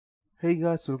Hey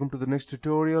guys, welcome to the next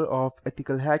tutorial of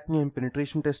ethical hacking and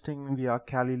penetration testing via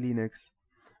Kali Linux.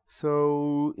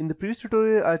 So in the previous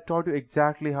tutorial I taught you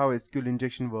exactly how SQL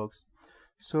injection works.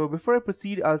 So before I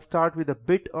proceed, I'll start with a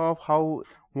bit of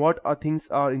what things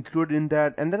are included in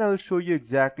that, and then I will show you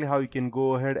exactly how you can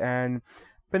go ahead and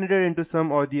penetrate into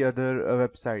some or the other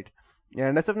website.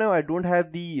 And as of now, I don't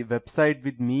have the website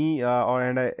with me,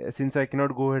 since I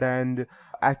cannot go ahead and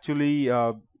actually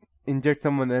inject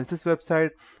someone else's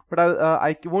website, but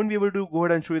I won't be able to go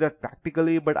ahead and show you that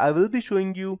practically, but I will be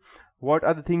showing you what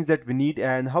are the things that we need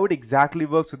and how it exactly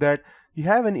works, so that you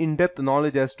have an in-depth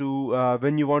knowledge as to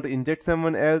when you want to inject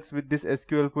someone else with this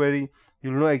SQL query,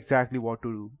 you'll know exactly what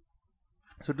to do.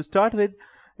 So to start with,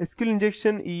 SQL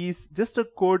injection is just a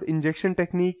code injection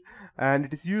technique, and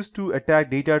it is used to attack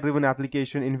data-driven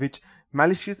application in which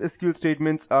malicious SQL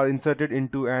statements are inserted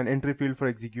into an entry field for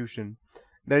execution.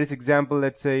 That is example,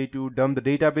 let's say, to dump the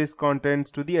database contents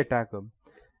to the attacker.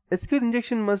 SQL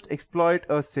injection must exploit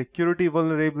a security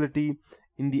vulnerability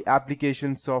in the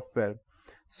application software.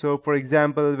 So for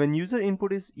example, when user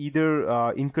input is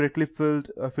either incorrectly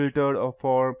filtered or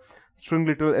for string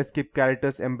literal escape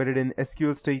characters embedded in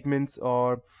SQL statements,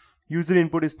 or user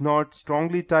input is not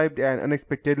strongly typed and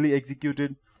unexpectedly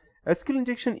executed, SQL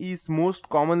injection is most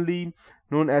commonly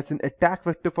known as an attack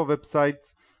vector for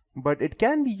websites, but it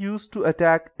can be used to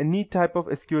attack any type of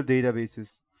SQL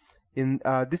databases. In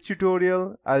this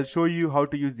tutorial, I'll show you how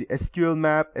to use the SQL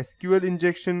map SQL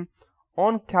injection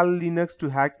on Kali Linux to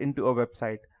hack into a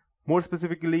website, more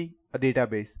specifically a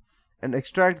database, and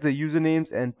extract the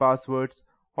usernames and passwords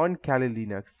on Kali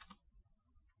Linux.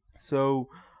 So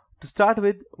to start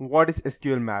with, what is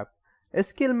SQL map?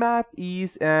 SQL map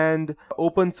is an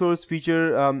open source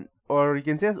feature, or you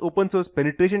can say as open source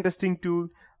penetration testing tool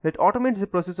that automates the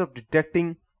process of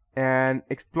detecting and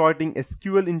exploiting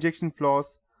SQL injection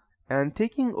flaws and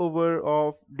taking over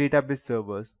of database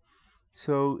servers.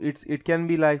 So it can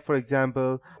be like, for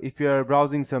example, if you are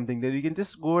browsing something, then you can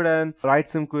just go ahead and write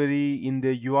some query in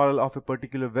the URL of a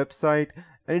particular website,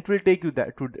 and it will take you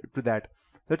that to that.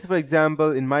 Let's say, for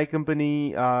example, in my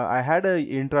company, I had a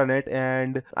intranet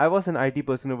and I was an IT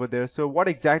person over there. So what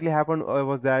exactly happened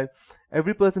was that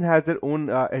every person has their own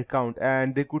account,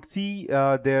 and they could see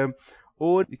their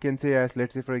own, you can say as,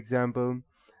 let's say, for example,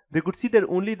 they could see their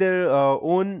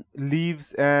own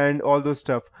leaves and all those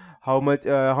stuff, how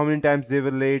many times they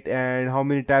were late and how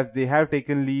many times they have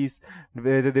taken leaves,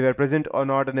 whether they were present or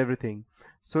not, and everything.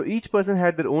 So each person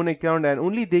had their own account and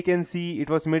only they can see it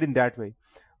was made in that way.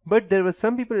 But there were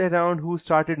some people around who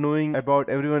started knowing about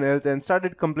everyone else and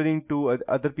started complaining to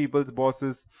other people's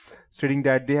bosses, stating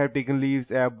that they have taken leaves,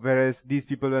 whereas these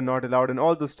people were not allowed, and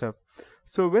all those stuff.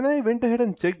 So when I went ahead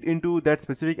and checked into that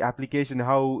specific application,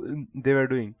 how they were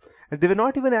doing, and they were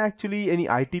not even actually any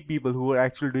IT people who were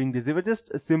actually doing this. They were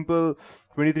just a simple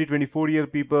 23, 24-year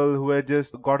people who had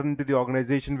just gotten into the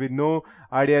organization with no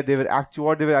idea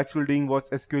what they were actually doing was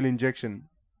SQL injection.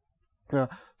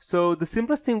 So the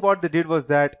simplest thing what they did was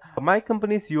that my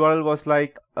company's URL was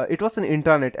like, it was an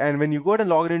intranet, and when you go ahead and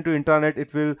log into intranet,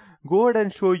 it will go ahead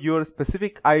and show your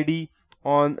specific ID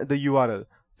on the URL.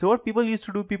 So what people used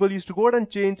to do, people used to go ahead and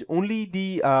change only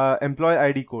the employee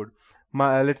ID code.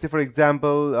 Let's say, for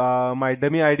example, my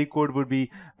dummy ID code would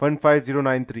be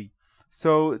 15093.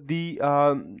 So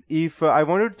if I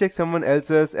wanted to check someone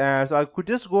else's, so I could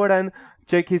just go ahead and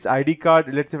check his ID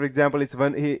card. Let's say, for example, it's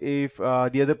if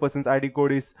the other person's ID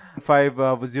code is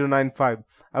 5095,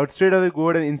 I would straight away go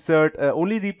ahead and insert,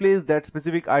 only replace that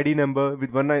specific ID number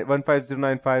with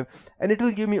 15095, and it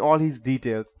will give me all his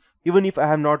details, even if I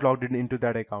have not logged in into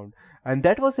that account. And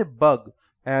that was a bug,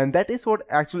 and that is what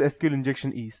actual SQL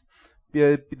injection is.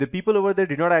 The people over there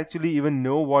did not actually even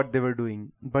know what they were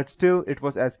doing, but still it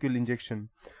was SQL injection.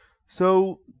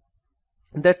 So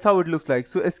that's how it looks like.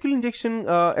 So SQL injection,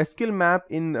 SQL map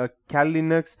in Kali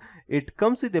Linux, it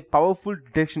comes with a powerful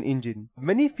detection engine,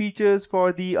 many features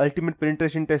for the ultimate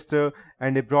penetration tester,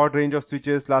 and a broad range of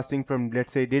switches lasting from,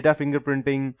 let's say, data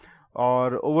fingerprinting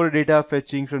or over data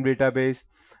fetching from database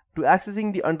to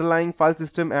accessing the underlying file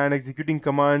system and executing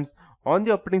commands on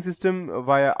the operating system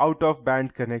via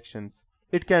out-of-band connections.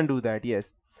 It can do that,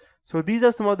 yes. So these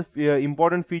are some of the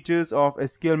important features of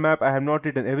SQL map. I have not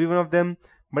written every one of them,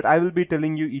 but I will be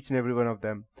telling you each and every one of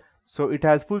them. So it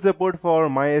has full support for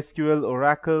MySQL,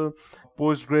 Oracle,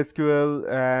 PostgreSQL,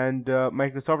 and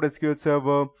Microsoft SQL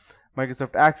Server,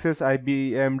 Microsoft Access,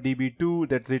 IBM DB2,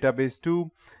 that's database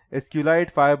 2, SQLite,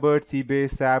 Firebird,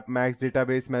 Seabase, SAP, Max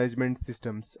database management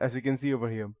systems, as you can see over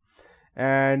here.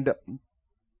 And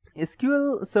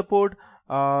SQL support,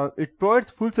 it provides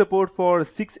full support for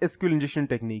 6 SQL injection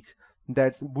techniques.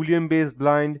 That's Boolean based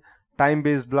blind,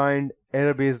 time-based blind,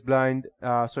 error-based blind,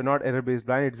 so not error-based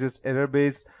blind, it's just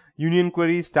error-based, union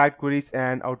queries, stacked queries,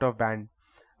 and out of band.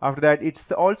 After that, it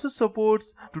also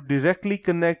supports to directly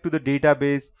connect to the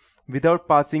database without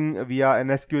passing via an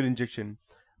SQL injection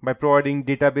by providing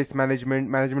database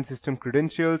management system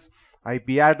credentials,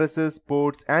 IP addresses,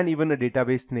 ports, and even a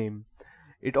database name.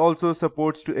 It also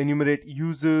supports to enumerate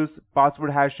users,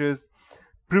 password hashes,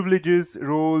 privileges,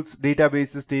 roles,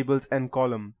 databases, tables, and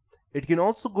column. It can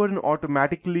also go ahead and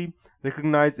automatically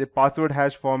recognize a password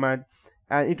hash format,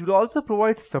 and it will also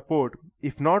provide support.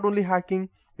 If not only hacking,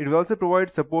 it will also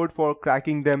provide support for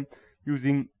cracking them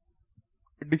using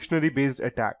dictionary-based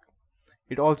attack.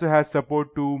 It also has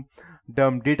support to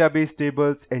dump database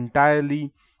tables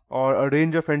entirely, or a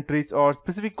range of entries or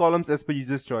specific columns as per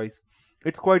user's choice.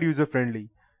 It's quite user-friendly.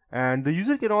 And the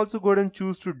user can also go ahead and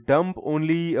choose to dump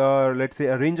only, let's say,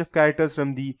 a range of characters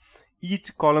from the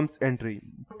each column's entry.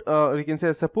 You can say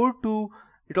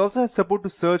it also has support to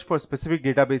search for specific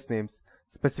database names,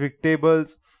 specific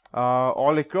tables,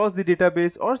 all across the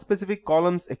database, or specific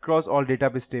columns across all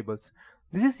database tables.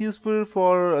 This is useful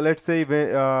for, let's say,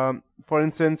 for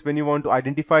instance, when you want to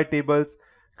identify tables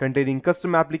containing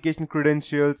custom application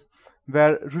credentials,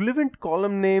 where relevant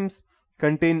column names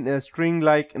contain a string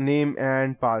like name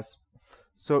and pass.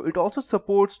 So it also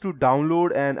supports to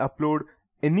download and upload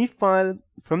any file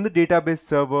from the database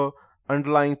server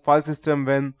underlying file system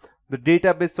when the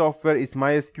database software is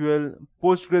MySQL,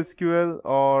 PostgreSQL,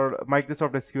 or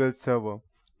Microsoft SQL Server.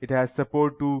 It has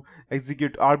support to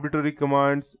execute arbitrary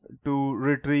commands to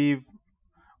retrieve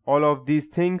all of these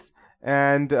things,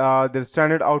 and the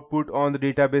standard output on the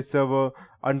database server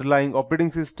underlying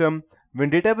operating system when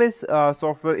database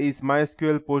software is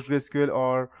MySQL, PostgreSQL,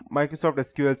 or Microsoft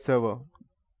SQL Server.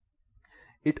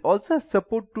 It also has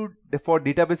support for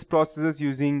database processes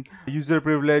using user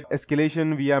privilege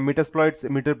escalation via Metasploit's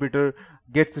meterpreter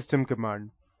get system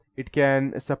command. It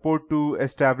can support to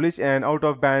establish an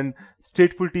out-of-band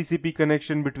stateful TCP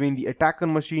connection between the attacker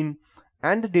machine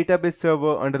and the database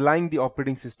server underlying the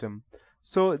operating system.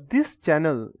 So this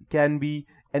channel can be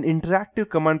an interactive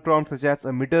command prompt such as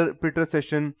a meterpreter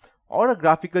session or a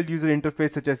graphical user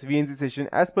interface such as VNC session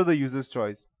as per the user's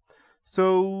choice.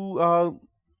 So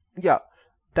yeah,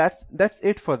 that's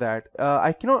it for that.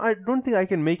 I don't think I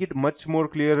can make it much more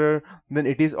clearer than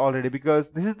it is already,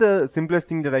 because this is the simplest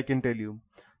thing that I can tell you.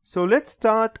 So let's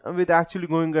start with actually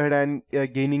going ahead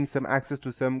and gaining some access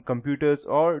to some computers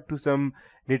or to some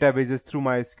databases through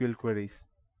MySQL queries.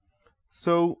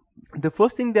 So the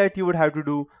first thing that you would have to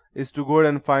do is to go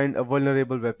ahead and find a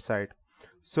vulnerable website.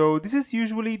 So this is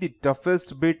usually the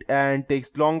toughest bit and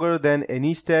takes longer than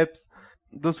any steps.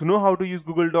 Those who know how to use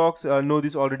Google Docs know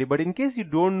this already, but in case you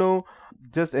don't know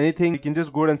just anything, you can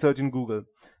just go ahead and search in Google.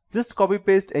 Just copy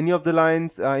paste any of the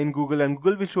lines in Google, and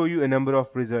Google will show you a number of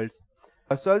results.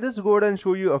 So I'll just go ahead and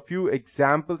show you a few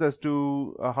examples as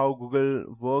to how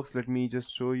Google works. Let me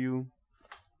just show you.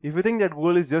 If you think that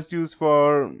Google is just used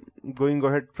for going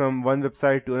ahead from one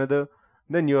website to another,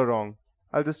 then you're wrong.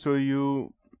 I'll just show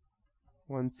you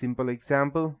one simple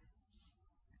example.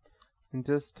 And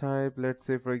just type, let's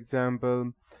say, for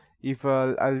example, if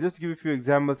I'll just give a few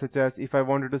examples, such as if I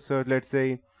wanted to search, let's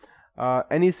say,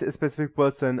 any specific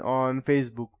person on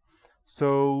Facebook.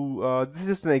 So this is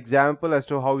just an example as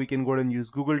to how we can go ahead and use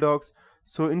Google Docs.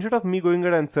 So instead of me going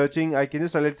ahead and searching, I can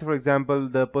just, let's say, for example,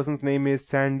 the person's name is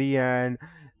Sandy and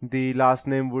the last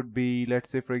name would be,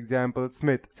 let's say, for example,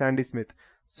 Smith, Sandy Smith.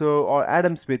 So, or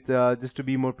Adam Smith, just to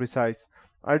be more precise.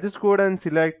 I'll just go ahead and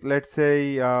select, let's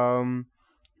say,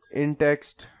 in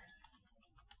text,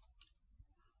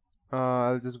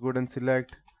 I'll just go ahead and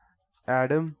select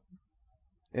Adam,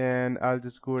 and I'll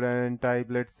just go ahead and type,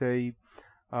 let's say,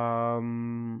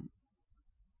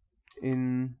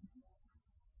 in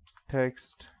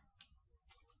text,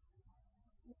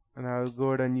 and I'll go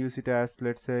ahead and use it as,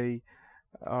 let's say,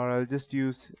 or I'll just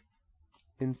use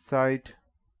inside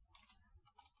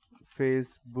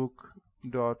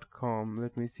facebook.com.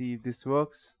 Let me see if this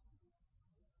works.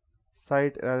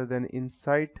 Site rather than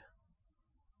insight.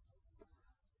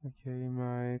 Okay,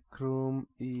 my Chrome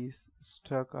is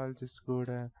stuck. I'll just go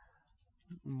to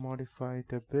modify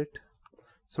it a bit.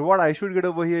 So what I should get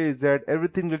over here is that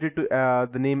everything related to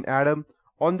the name Adam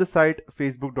on the site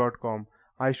facebook.com.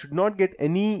 I should not get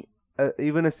any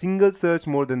even a single search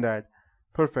more than that.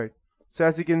 Perfect. So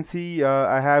as you can see,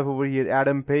 I have over here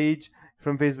Adam page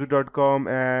from facebook.com,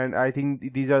 and I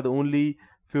think these are the only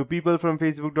few people from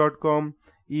facebook.com.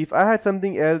 If I had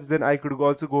something else, then I could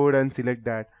also go ahead and select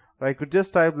that. Or I could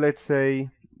just type, let's say,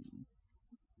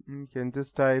 you can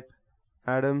just type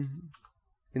Adam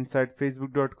inside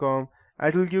facebook.com,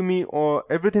 it will give me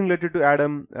everything related to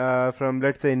Adam, from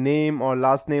let's say name or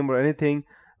last name or anything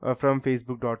from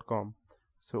facebook.com.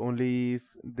 So only if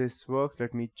this works,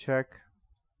 let me check.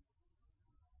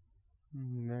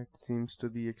 That seems to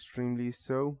be extremely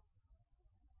so.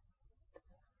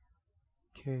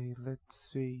 Okay, let's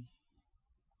see.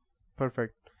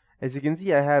 Perfect. As you can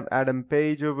see, I have Adam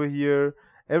page over here,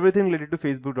 everything related to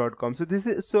facebook.com. So this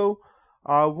is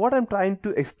what I'm trying to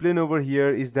explain over here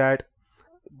is that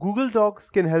Google Docs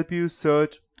can help you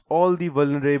search all the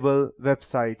vulnerable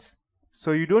websites.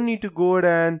 So you don't need to go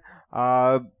ahead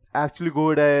and actually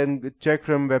go ahead and check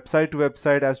from website to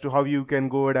website as to how you can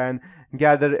go ahead and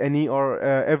gather any or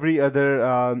every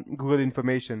other Google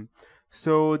information.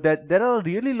 So that there are a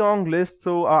really long list.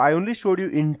 So I only showed you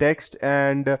in text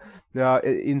and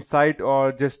in site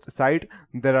or just site.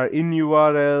 There are in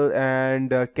URL and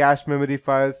cache memory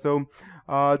files. So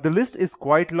the list is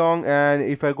quite long, and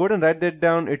if I go and write that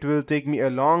down, it will take me a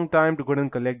long time to go and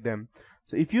collect them.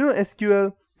 So if you know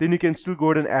SQL, then you can still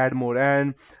go and add more.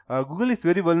 And Google is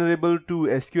very vulnerable to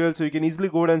SQL, so you can easily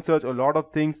go and search a lot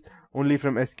of things only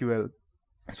from SQL.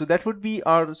 So that would be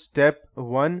our step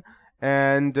one.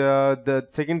 And the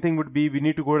second thing would be we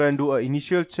need to go and do an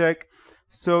initial check.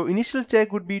 So initial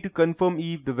check would be to confirm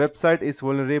if the website is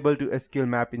vulnerable to SQL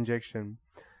map injection.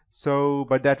 So,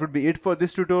 but that would be it for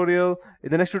this tutorial.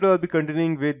 In the next tutorial, I'll be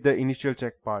continuing with the initial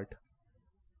check part.